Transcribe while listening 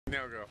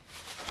Now go.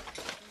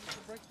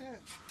 Break that.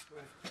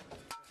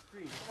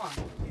 Come on.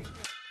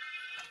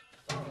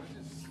 Oh, it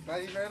just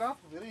sliding right off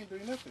of it. It ain't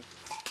doing nothing.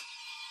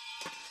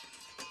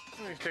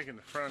 He's taking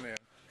the front end.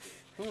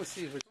 We'll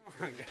see if it's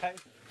on, guys.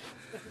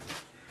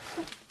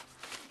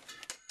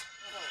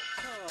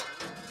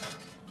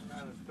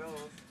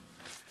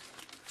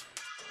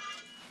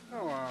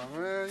 Come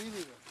on, man. You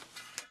need to.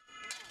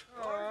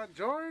 Oh,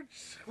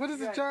 George. What is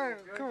the giant?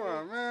 Come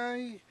on,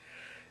 man.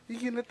 You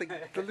can let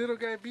the little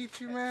guy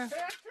beat you, man. Hey,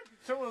 I took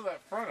some of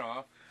that front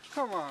off.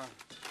 Come on.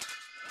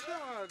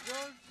 Come on,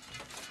 George.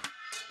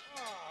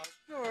 Oh,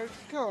 George,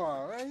 come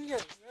on, man. You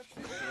got that's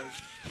it,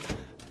 George.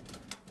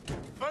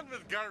 Fun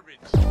with garbage.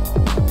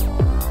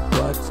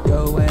 What's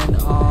going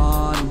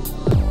on?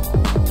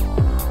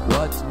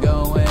 What's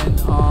going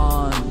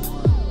on?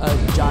 A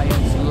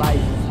giant's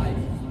life.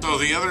 So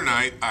the other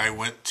night I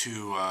went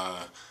to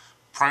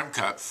Prime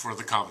Cut for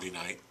the comedy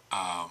night.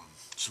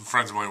 Some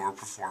friends of mine were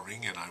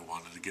performing and I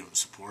wanted to give them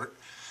support.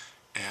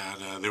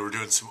 And they were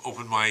doing some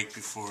open mic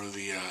before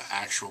the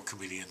actual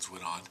comedians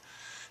went on.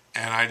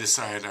 And I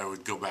decided I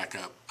would go back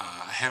up.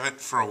 I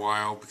haven't for a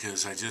while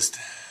because it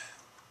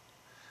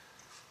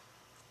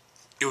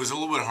was a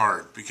little bit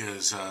hard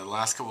because the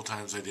last couple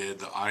times I did,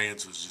 the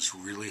audience was just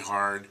really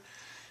hard.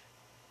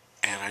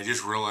 And I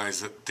just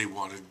realized that they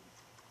wanted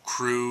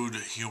crude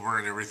humor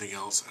and everything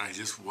else. And I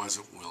just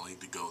wasn't willing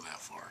to go that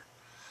far.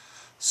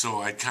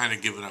 So I'd kind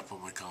of given up on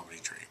my comedy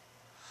train.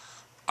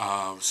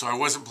 So I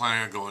wasn't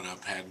planning on going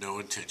up, had no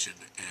intention.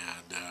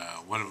 And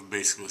one of them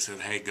basically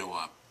said, hey, go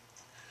up.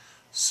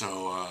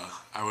 So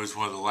I was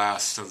one of the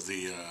last of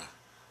the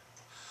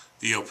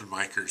open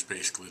micers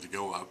basically to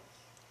go up.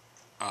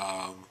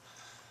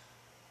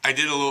 I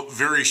did a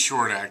very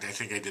short act. I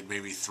think I did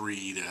maybe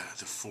 3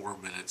 to 4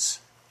 minutes,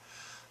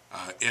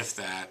 if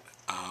that.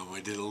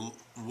 I did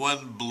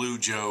one blue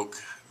joke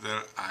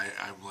that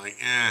I'm like,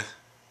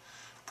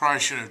 probably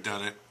shouldn't have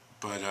done it,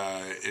 but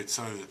it's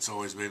something that's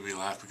always made me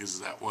laugh because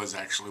that was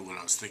actually what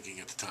I was thinking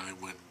at the time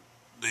when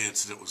the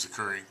incident was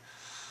occurring.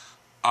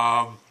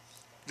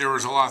 There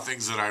was a lot of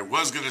things that I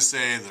was going to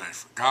say that I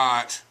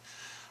forgot.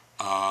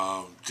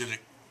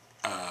 Didn't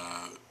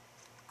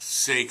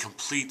say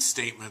complete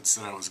statements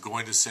that I was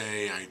going to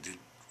say. I did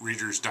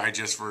Reader's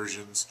Digest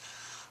versions.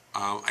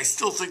 I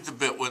still think the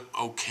bit went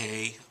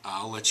okay.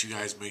 I'll let you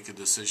guys make a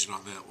decision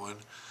on that one.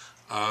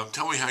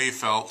 Tell me how you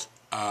felt.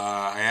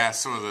 I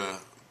asked some of the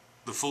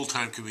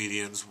full-time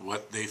comedians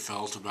what they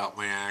felt about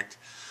my act.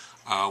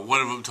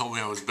 One of them told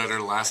me I was better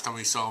last time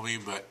he saw me,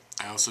 but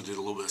I also did a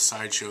little bit of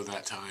sideshow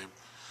that time.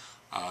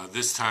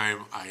 This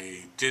time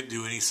I didn't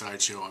do any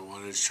sideshow. I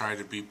wanted to try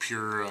to be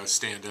pure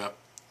stand-up,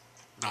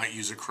 not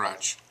use a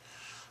crutch.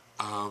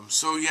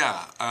 So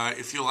yeah,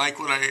 if you like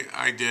what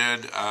I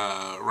did,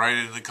 write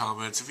it in the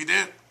comments. If you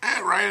didn't,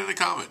 write it in the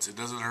comments. It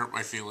doesn't hurt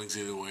my feelings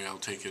either way. I'll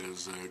take it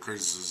as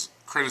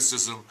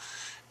criticism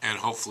and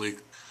hopefully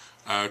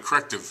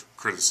corrective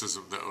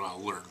criticism that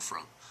I'll learn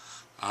from.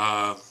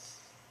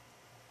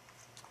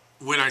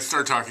 When I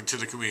started talking to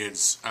the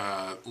comedians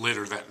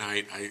later that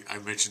night, I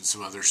mentioned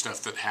some other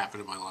stuff that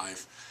happened in my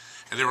life.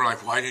 And they were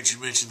like, why didn't you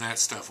mention that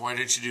stuff? Why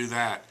didn't you do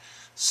that?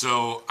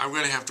 So I'm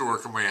going to have to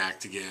work on my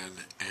act again.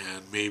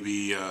 And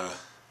maybe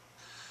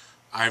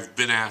I've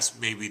been asked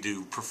maybe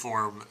to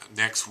perform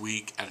next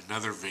week at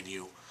another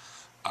venue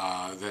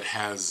that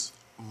has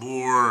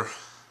more...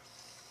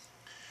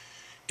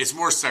 It's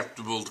more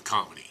acceptable to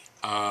comedy.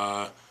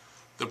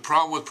 The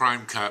problem with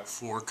Prime Cut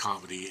for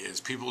comedy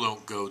is people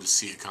don't go to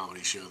see a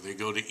comedy show. They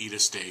go to eat a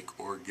steak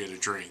or get a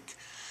drink,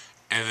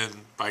 and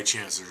then by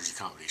chance there's a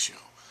comedy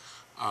show.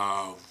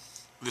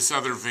 This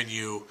other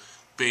venue,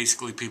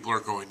 basically people are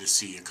going to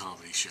see a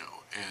comedy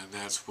show, and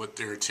that's what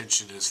their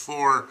attention is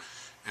for.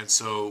 And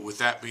so with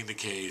that being the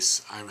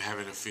case, I'm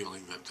having a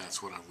feeling that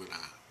that's what I'm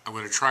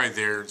gonna try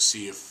there and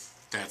see if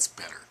that's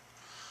better.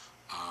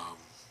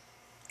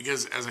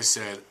 Because, as I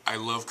said, I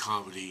love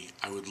comedy.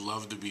 I would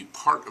love to be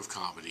part of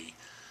comedy.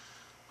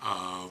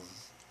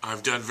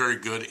 I've done very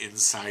good in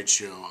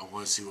sideshow. I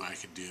want to see what I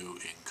can do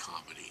in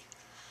comedy.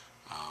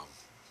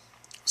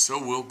 So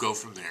we'll go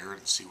from there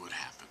and see what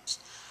happens.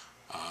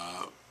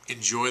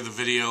 Enjoy the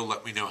video.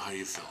 Let me know how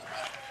you feel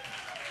about it.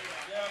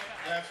 Yeah,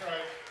 that's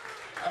right.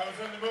 I was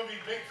in the movie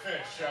Big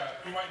Fish.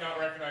 You might not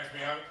recognize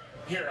me.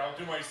 Here, I'll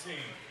do my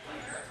scene.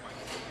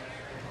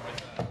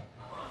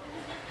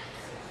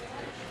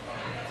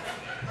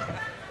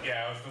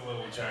 Yeah, I was the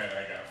little giant.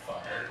 I got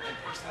fired.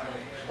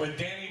 When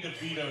Danny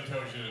DeVito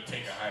told you to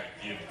take a hike,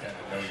 you kind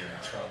of know you're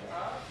in trouble.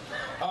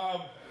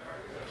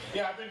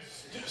 Yeah, I've been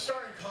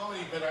starting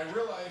comedy, but I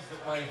realized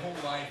that my whole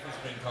life has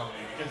been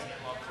comedy because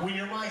when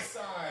you're my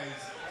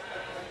size,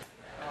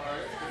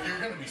 you're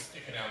going to be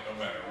sticking out no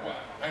matter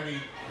what. I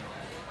mean,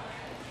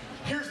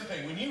 here's the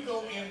thing. When you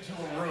go into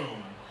a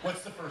room,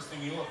 what's the first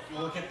thing you look? You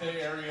look at the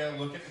area,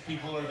 look at the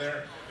people who are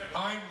there.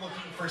 I'm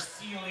looking for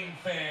ceiling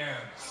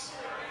fans.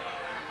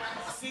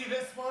 See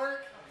this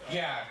mark?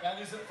 Yeah, that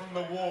isn't from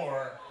the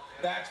war.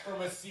 That's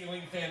from a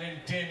ceiling fan in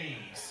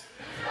Denny's.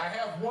 I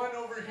have one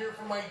over here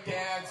from my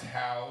dad's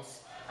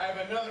house. I have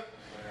another.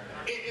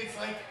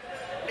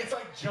 It's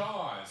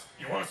Jaws.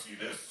 You want to see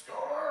this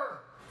scar?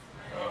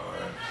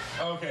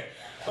 Okay,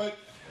 but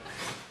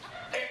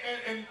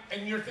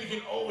and you're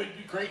thinking, oh, it'd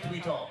be great to be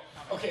tall.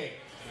 Okay,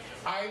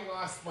 I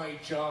lost my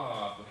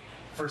job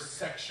for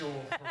sexual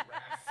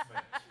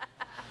harassment.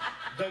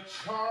 The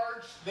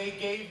charge they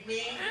gave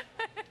me,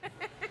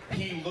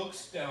 he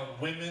looks down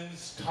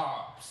women's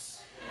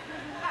tops.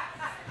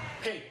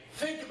 Okay,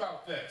 think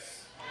about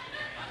this.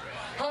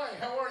 Hi,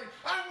 how are you?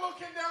 I'm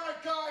looking down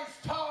a guy's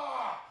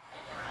top.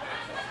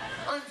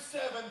 I'm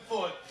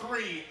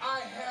 7'3". I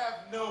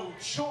have no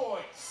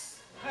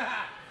choice.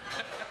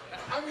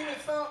 I mean,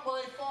 it's not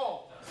my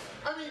fault.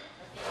 I mean,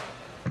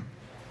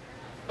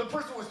 the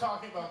person was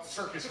talking about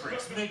circus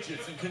freaks,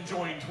 midgets, and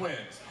conjoined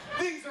twins.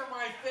 These are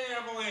my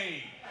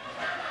family.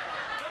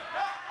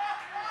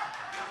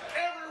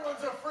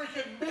 Everyone's a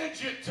freaking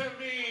midget to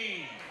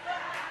me.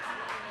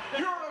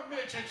 You're a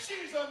midget.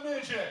 She's a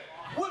midget.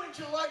 Wouldn't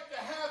you like to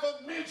have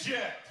a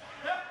midget?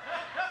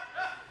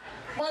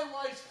 My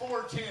wife's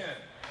 4'10".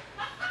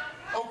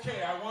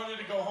 Okay, I wanted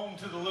to go home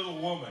to the little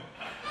woman.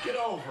 Get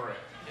over it.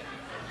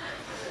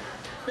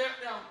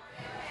 Now,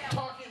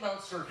 talking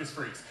about circus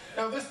freaks.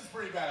 Now, this is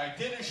pretty bad. I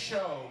did a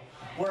show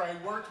where I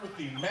worked with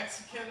the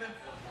Mexican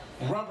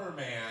rubber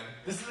man.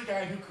 This is a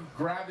guy who could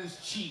grab his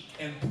cheek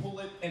and pull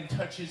it and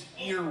touch his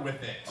ear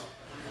with it.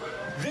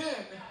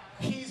 Then,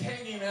 he's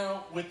hanging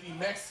out with the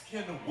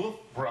Mexican Wolf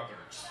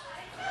Brothers.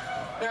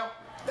 Now,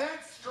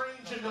 that's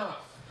strange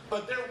enough,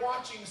 but they're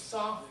watching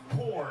soft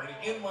porn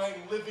in my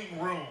living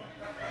room.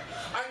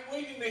 I'm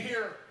waiting to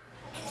hear...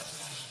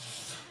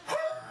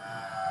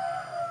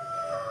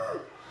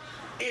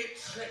 It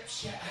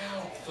trips you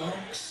out,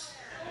 folks.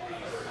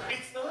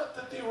 It's not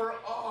that they were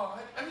odd.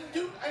 I mean,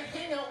 dude, I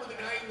hang out with a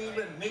guy named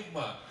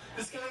Enigma.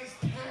 This guy's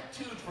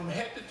tattooed from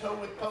head to toe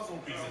with puzzle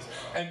pieces.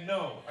 And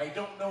no, I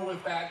don't know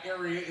if that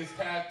area is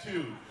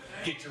tattooed.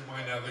 Get your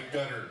mind out of the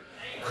gutter,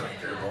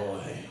 cranker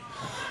boy.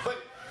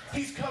 But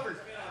he's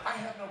covered. I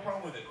have no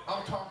problem with it.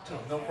 I'll talk to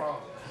him, no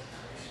problem.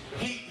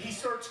 He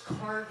starts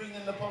carving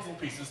in the puzzle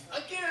pieces.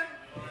 Again,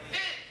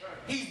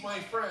 he's my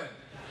friend.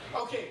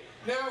 Okay,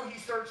 now he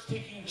starts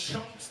taking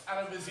chunks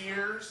out of his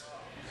ears.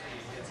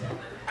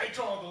 I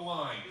draw the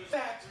line.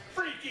 That's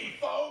freaky,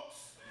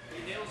 folks.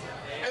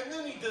 And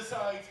then he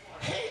decides,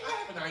 hey, I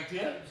have an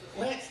idea.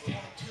 Let's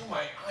tattoo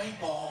my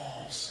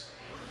eyeballs.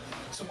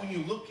 So when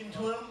you look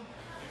into him,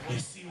 you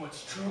see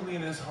what's truly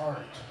in his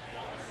heart.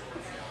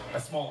 A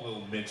small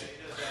little midget.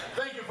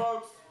 Thank you,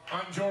 folks.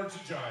 I'm George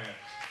the Giant.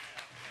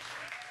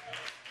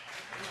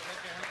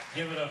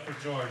 Give it up for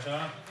George,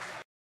 huh?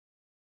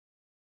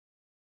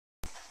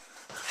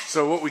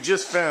 So what we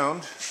just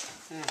found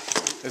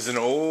is an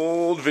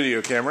old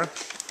video camera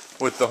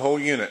with the whole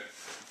unit.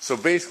 So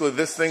basically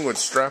this thing would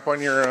strap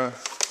on your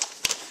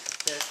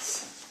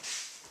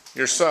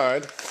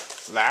side,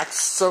 like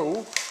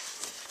so.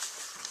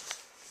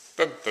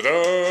 Dun, da,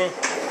 da.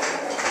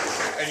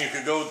 And you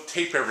could go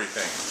tape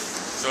everything.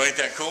 So ain't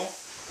that cool?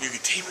 You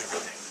could tape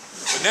everything.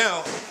 But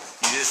now,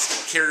 you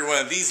just carry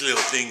one of these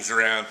little things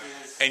around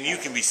and you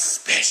can be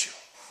special.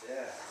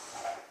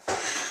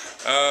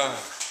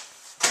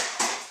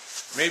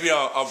 Maybe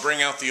I'll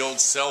bring out the old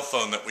cell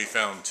phone that we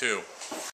found too.